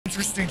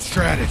interesting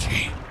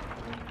strategy.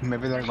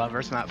 Maybe they're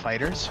lovers, not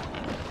fighters.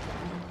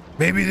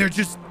 Maybe they're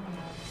just...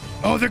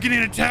 Oh, they're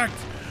getting attacked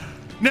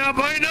now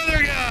by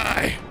another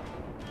guy!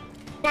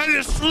 By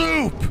the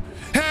sloop!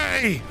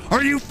 Hey,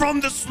 are you from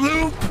the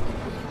sloop?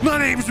 My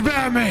name's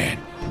Batman.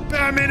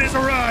 Batman is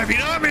arriving.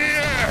 I'm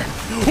here.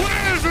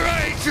 Where's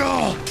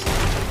Rachel?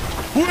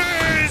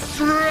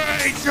 Where's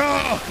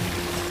Rachel?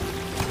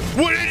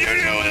 What did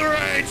you do with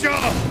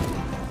Rachel?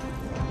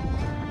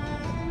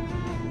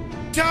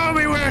 Tell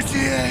me where she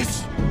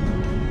is.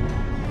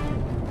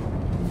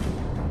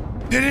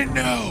 Didn't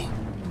know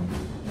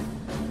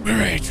where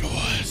Rachel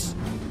was.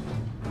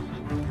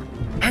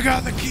 I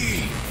got the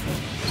key.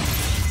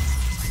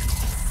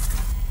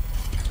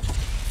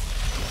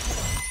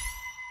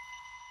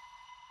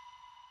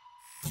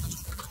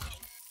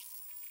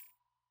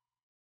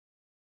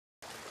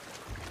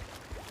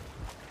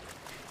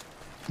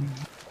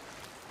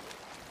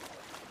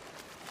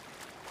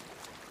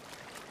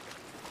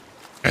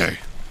 Hey,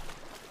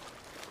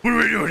 what are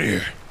we doing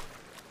here?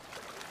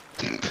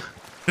 Did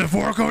the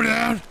fort go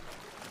down?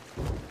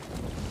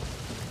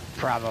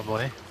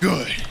 Probably.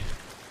 Good.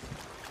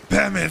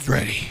 Batman's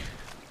ready.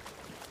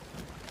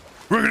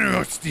 We're gonna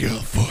go steal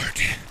the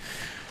fort.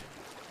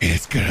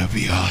 It's gonna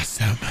be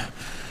awesome.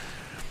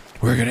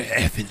 We're gonna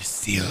effing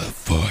steal the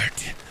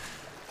fort.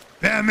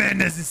 Batman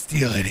doesn't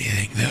steal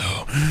anything,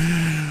 though.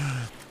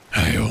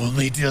 I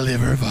only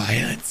deliver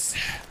violence.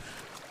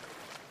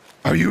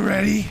 Are you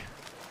ready?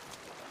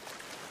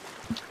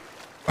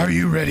 Are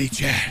you ready,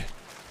 Chad?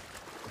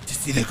 To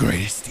see the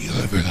greatest steal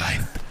of your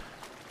life?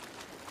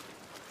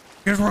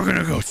 Because we're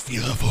gonna go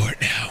steal the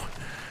fort now.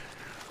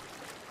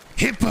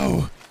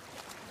 Hippo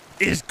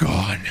is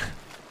gone.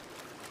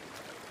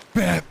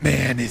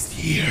 Batman is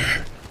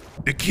here.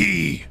 The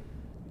key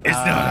is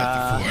not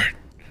at the fort.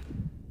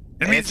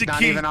 That means it's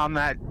not even on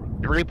that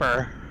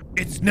Reaper.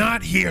 It's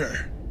not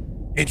here.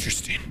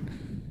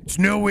 Interesting. It's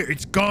nowhere.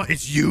 It's gone.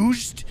 It's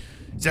used?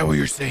 Is that what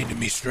you're saying to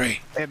me, Stray?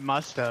 It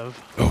must have.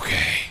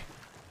 Okay.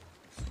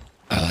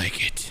 I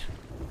like it.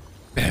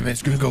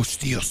 Batman's gonna go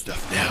steal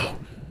stuff now.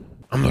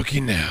 I'm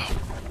looking now.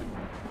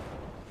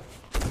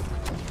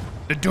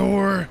 The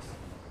door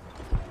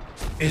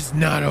is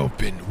not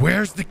open.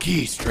 Where's the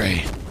key,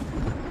 Stray?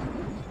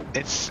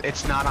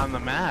 It's not on the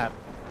map.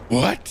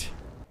 What?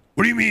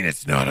 What do you mean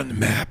it's not on the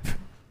map?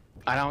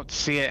 I don't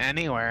see it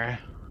anywhere.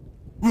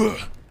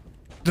 The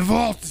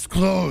vault is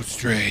closed,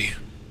 Stray.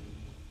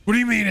 What do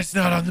you mean it's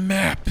not on the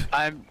map?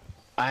 I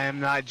am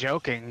not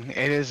joking.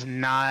 It is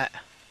not.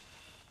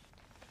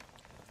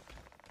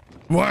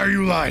 Why are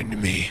you lying to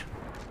me?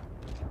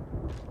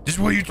 This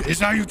is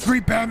how you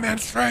treat Batman,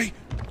 Stray?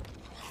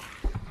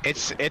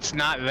 It's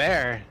not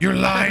there. You're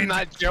lying. I'm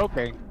not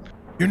joking.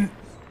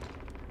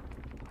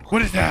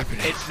 What is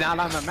happening? It's not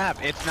on the map.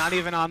 It's not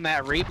even on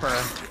that Reaper.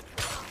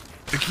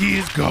 The key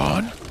is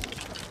gone?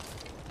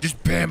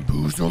 Just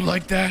bamboozled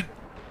like that?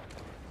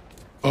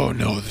 Oh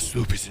no, the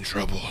sloop is in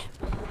trouble.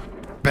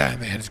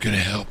 Batman's gonna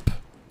help.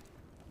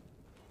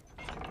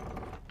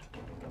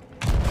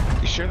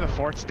 You sure the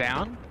fort's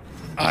down?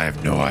 I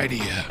have no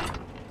idea.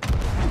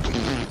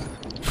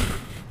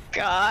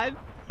 God.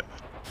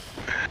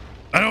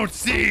 I don't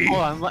see.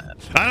 Hold on,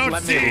 I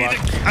don't see.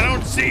 I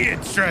don't see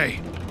it,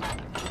 Stray.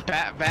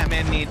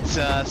 Batman needs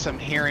some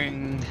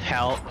hearing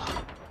help.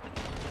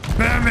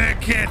 Batman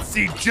can't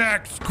see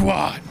jack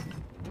squat.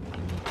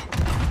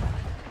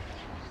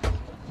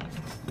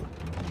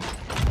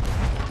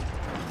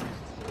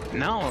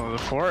 No, the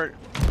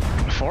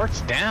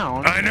fort's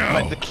down. I know.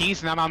 But the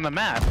key's not on the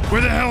map.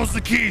 Where the hell's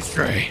the key,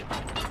 Stray?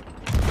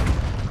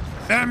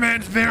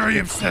 Batman's very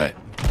upset.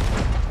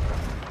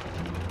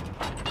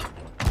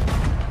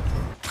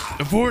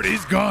 The fort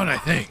is gone, I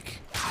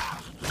think.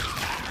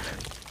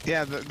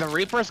 Yeah, the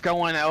Reaper's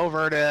going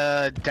over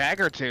to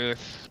Daggertooth,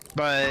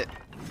 but...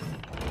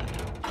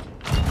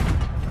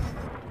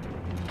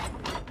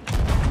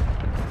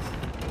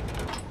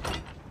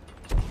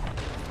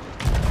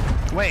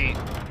 Wait.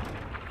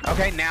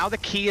 Okay, now the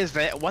key is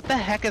there. What the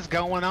heck is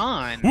going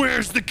on?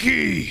 Where's the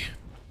key?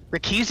 The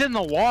key's in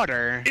the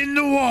water. In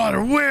the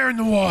water? Where in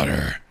the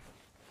water?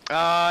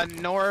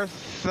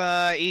 North,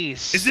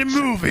 east. Is it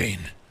moving?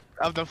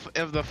 Of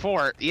the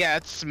fort. Yeah,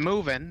 it's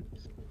moving.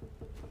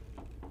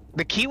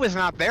 The key was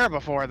not there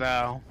before,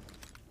 though.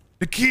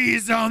 The key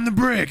is on the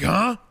brig,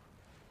 huh?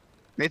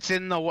 It's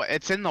in the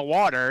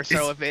water.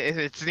 So if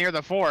it's near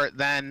the fort,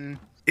 then.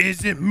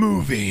 Is it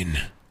moving?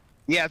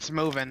 Yeah, it's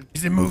moving.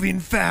 Is it moving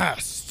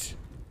fast?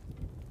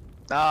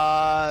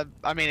 I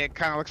mean, it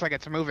kind of looks like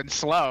it's moving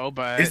slow,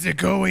 but. Is it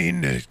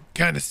going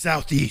kind of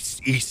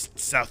southeast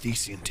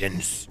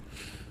intense?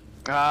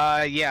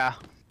 Yeah.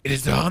 It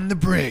is on the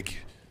brig.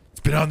 It's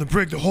been on the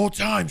brig the whole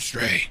time,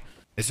 Stray.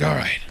 It's all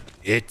right.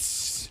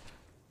 It's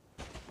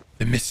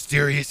the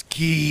mysterious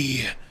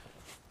key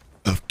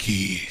of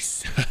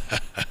keys.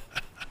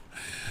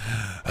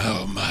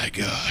 Oh my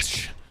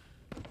gosh.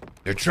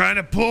 They're trying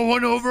to pull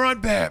one over on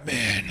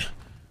Batman.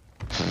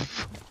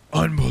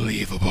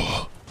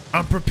 Unbelievable.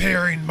 I'm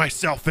preparing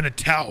myself in a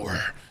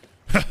tower.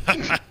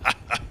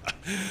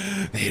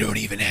 They don't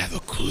even have a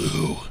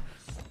clue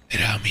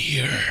that I'm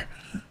here.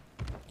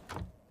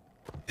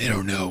 They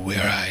don't know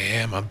where I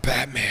am. I'm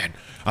Batman.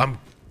 I'm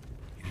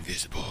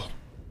invisible.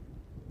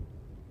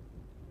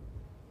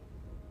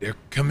 They're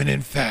coming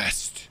in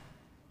fast.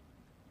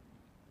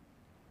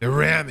 They're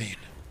ramming.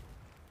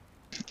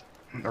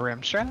 The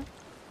rim strap?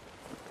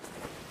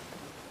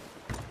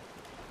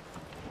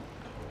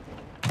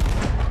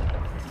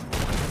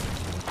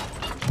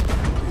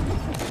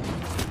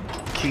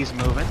 Key's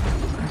moving.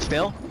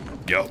 Still?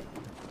 Yo.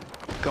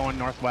 Going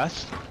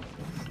northwest.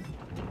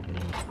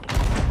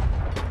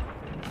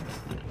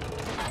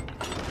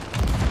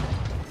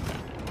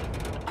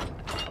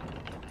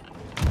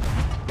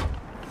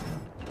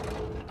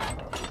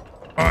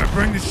 Alright,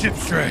 bring the ship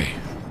tray.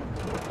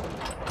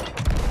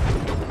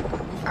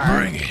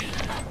 Bring it.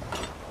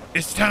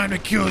 It's time to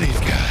kill these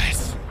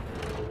guys.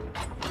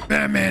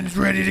 Batman's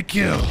ready to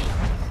kill.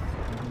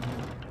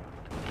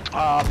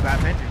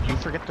 Batman, did you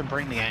forget to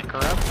bring the anchor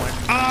up when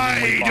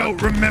I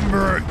don't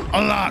remember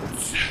a lot.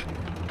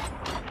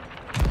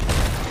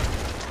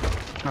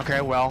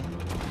 Okay, well,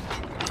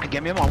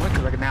 give me a moment,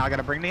 because now I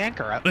gotta bring the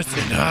anchor up.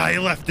 Listen, I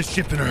left the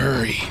ship in a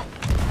hurry.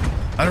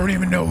 I don't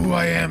even know who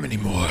I am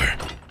anymore.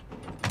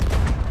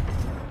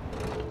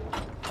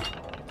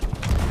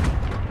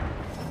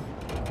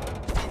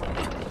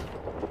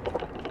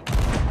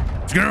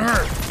 It's gonna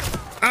hurt.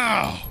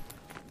 Ow.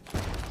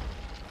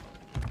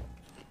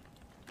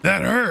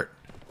 That hurt.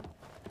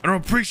 I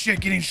don't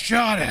appreciate getting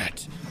shot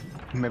at.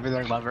 Maybe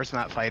they're lovers,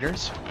 not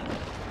fighters.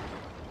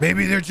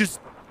 Maybe they're just...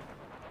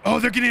 Oh,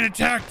 they're getting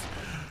attacked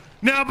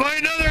now by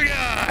another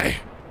guy.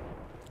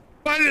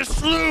 By the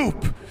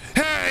sloop.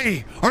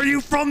 Hey, are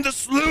you from the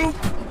sloop?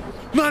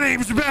 My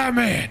name's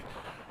Batman.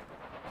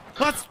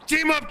 Let's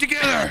team up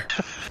together.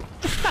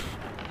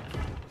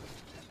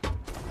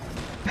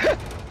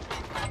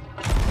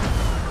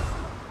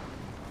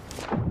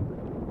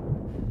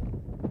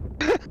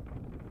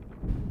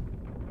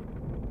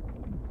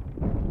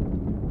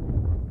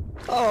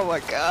 Oh my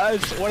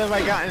gosh, what have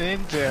I gotten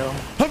into?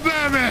 I'm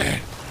Batman.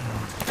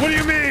 What do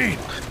you mean?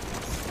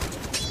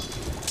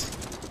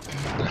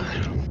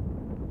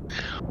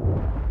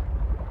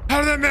 How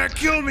did that man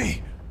kill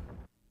me?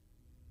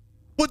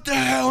 What the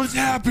hell is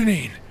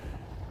happening?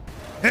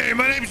 Hey,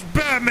 my name's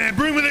Batman.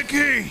 Bring me the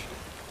key.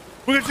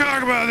 We're gonna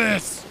talk about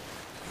this.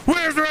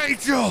 Where's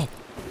Rachel?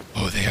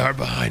 Oh, they are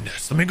behind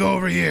us. Let me go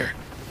over here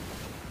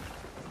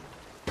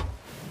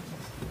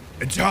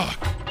and talk.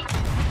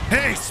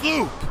 Hey,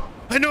 Sloop.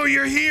 I know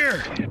you're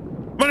here.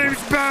 My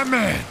name's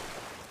Batman.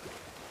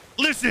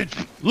 Listen,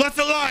 let's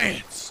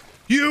alliance.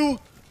 You,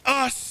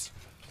 us,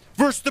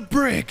 versus the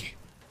brig.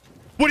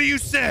 What do you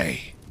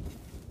say?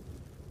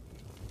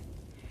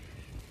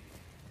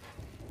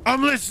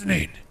 I'm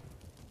listening.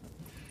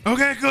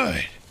 Okay,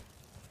 good.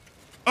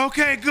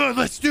 Okay, good.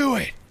 Let's do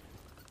it.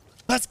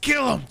 Let's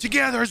kill them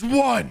together as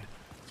one.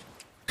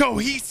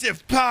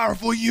 Cohesive,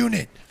 powerful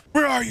unit.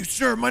 Where are you,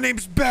 sir? My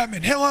name's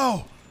Batman.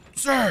 Hello,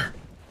 sir.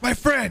 My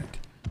friend.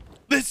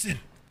 Listen,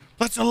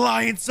 let's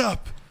alliance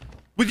up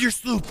with your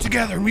sloop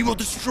together and we will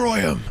destroy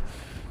him.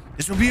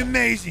 This will be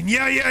amazing.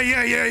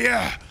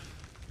 Yeah.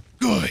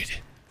 Good.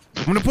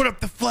 I'm gonna put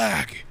up the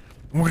flag.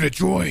 We're gonna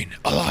join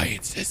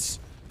alliances.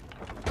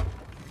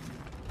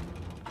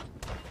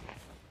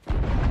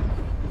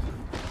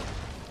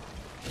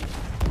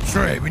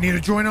 Trey, we need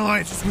to join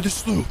alliances with the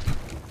sloop.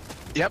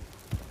 Yep.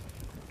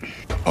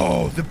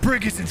 Oh, the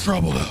brig is in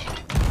trouble though.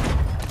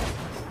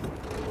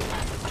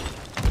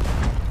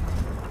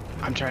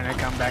 I'm trying to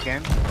come back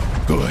in.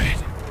 Good.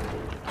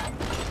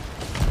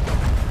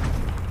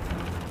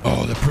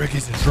 Oh, the brig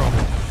is in trouble.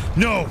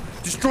 No,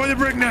 destroy the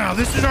brig now.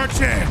 This is our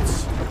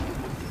chance.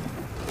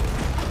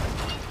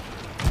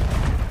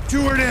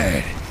 2 are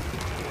dead.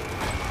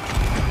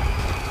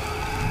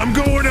 I'm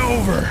going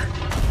over.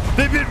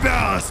 They've been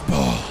ballast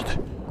balled.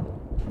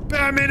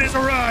 Batman is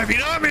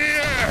arriving. I'm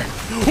here.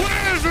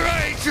 Where's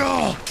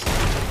Rachel?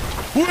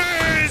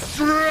 Where's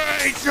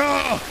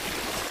Rachel?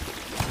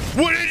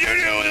 What did you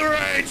do with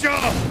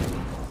Rachel?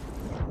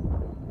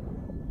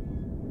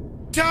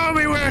 Tell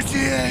me where she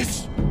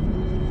is.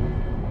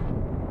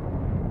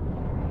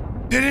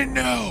 Didn't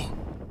know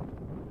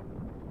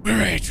where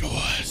Rachel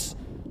was.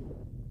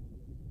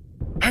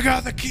 I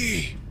got the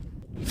key.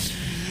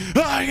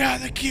 I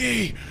got the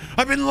key.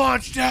 I've been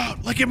launched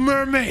out like a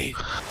mermaid.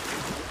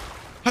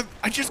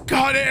 I just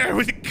got air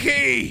with a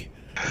key.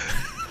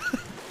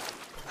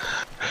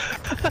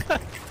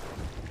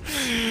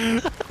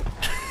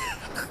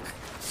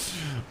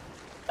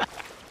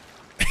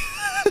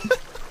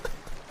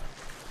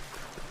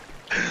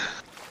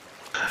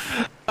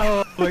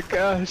 Oh my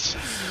gosh.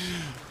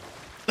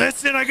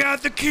 Listen, I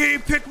got the key.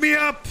 Pick me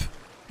up.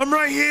 I'm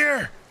right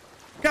here.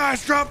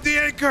 Guys, drop the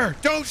anchor.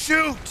 Don't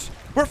shoot.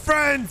 We're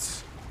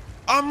friends.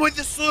 I'm with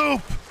the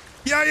sloop.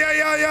 Yeah.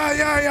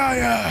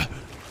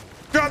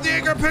 Drop the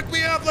anchor. Pick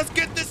me up. Let's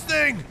get this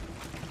thing.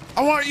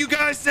 I want you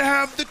guys to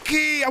have the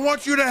key. I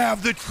want you to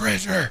have the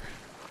treasure.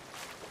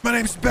 My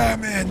name's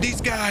Batman.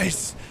 These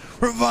guys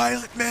were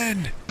violent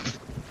men.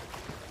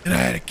 And I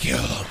had to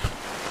kill them.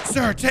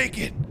 Sir, take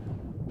it.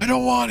 I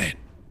don't want it.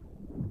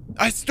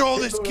 I stole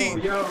this key.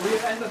 Yo, real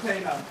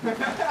entertainer.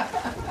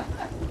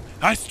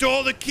 I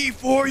stole the key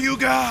for you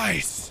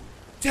guys.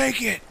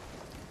 Take it.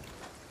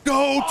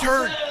 Go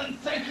turn. Awesome,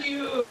 thank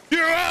you.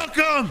 You're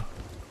welcome.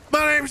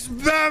 My name's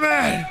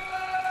Batman.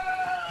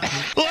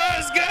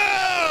 Let's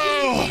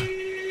go.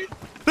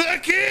 The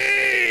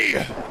key.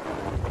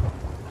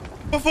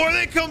 Before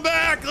they come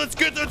back, let's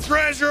get the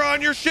treasure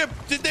on your ship.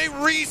 Did they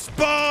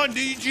respawn?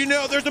 Did you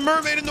know there's a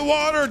mermaid in the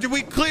water? Did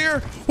we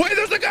clear? Wait,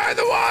 there's a guy in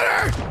the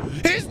water.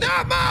 He's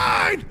not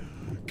mine.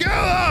 Kill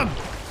him.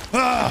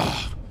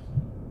 Oh.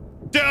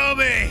 Tell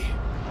me.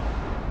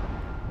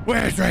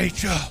 Where's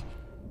Rachel?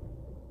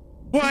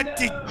 What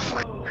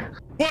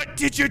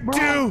did you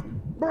do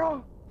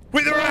Bro.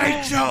 with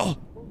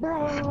Rachel?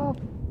 Bro.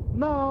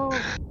 No.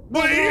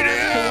 What did you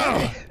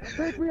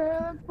do? Take me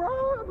in,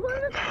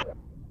 bro.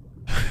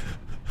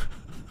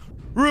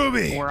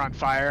 Ruby, We're on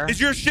fire. is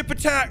your ship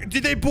attacked?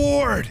 Did they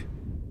board?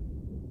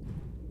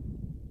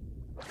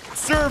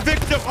 Sir,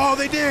 victim. Oh,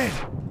 they did.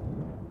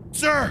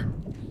 Sir,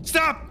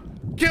 stop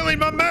killing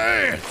my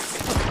man.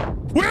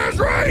 Where's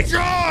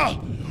Rachel?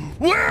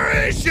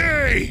 Where is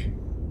she?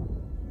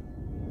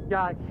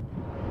 God.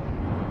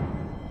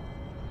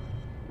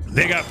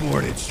 They got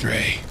boarded,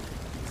 Stray.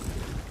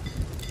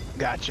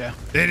 Gotcha.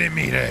 They didn't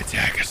mean to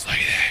attack us like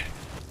that.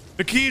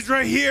 The key's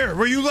right here,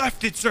 where you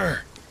left it,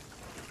 sir.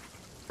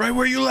 Right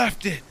where you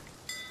left it.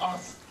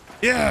 Awesome.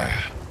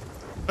 Yeah.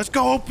 Let's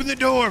go open the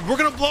door. We're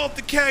gonna blow up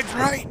the kegs,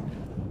 right?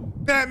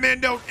 Batman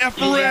don't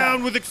F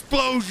around with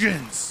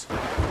explosions.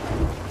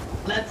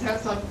 Let's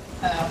have some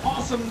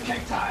awesome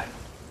cake time.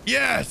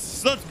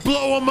 Yes, let's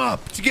blow them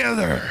up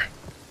together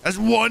as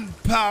one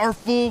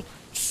powerful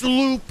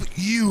sloop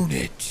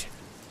unit.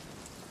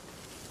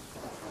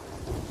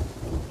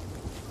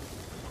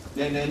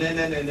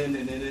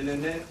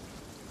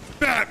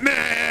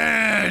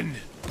 Batman!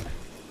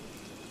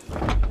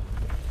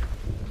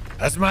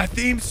 That's my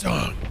theme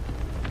song.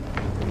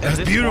 That's Is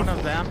this beautiful. one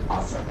of them?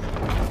 Awesome.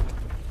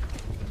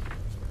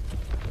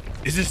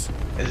 Is this?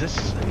 Is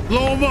this?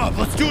 Blow them up.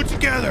 Let's do it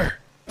together.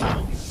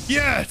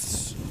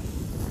 Yes.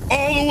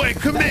 All the way.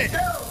 Commit.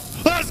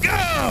 Let's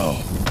go.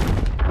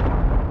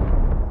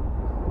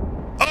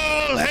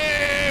 All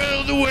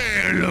hail the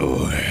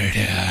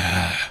warlord.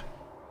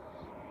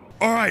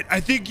 All right. I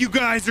think you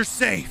guys are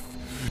safe.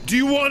 Do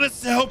you want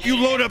us to help you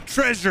load up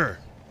treasure?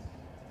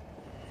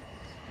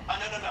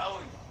 No.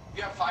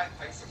 You're fine.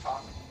 Thanks for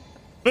talking.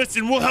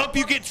 Listen, we'll help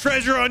you get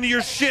treasure onto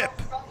your ship.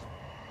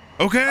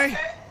 Okay?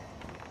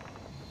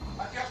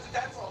 But you have to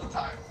dance all the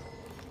time.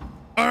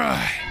 All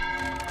right.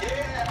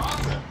 Yeah,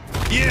 awesome.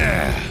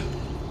 Yeah.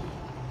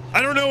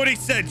 I don't know what he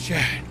said,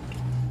 Chad.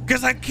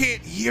 Because I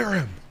can't hear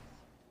him.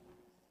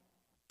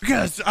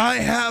 Because I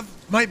have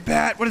my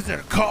bat, what is it,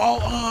 a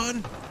call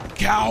on?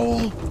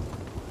 Cowl?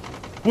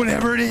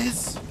 Whatever it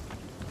is.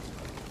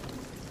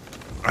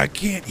 I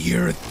can't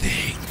hear a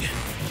thing.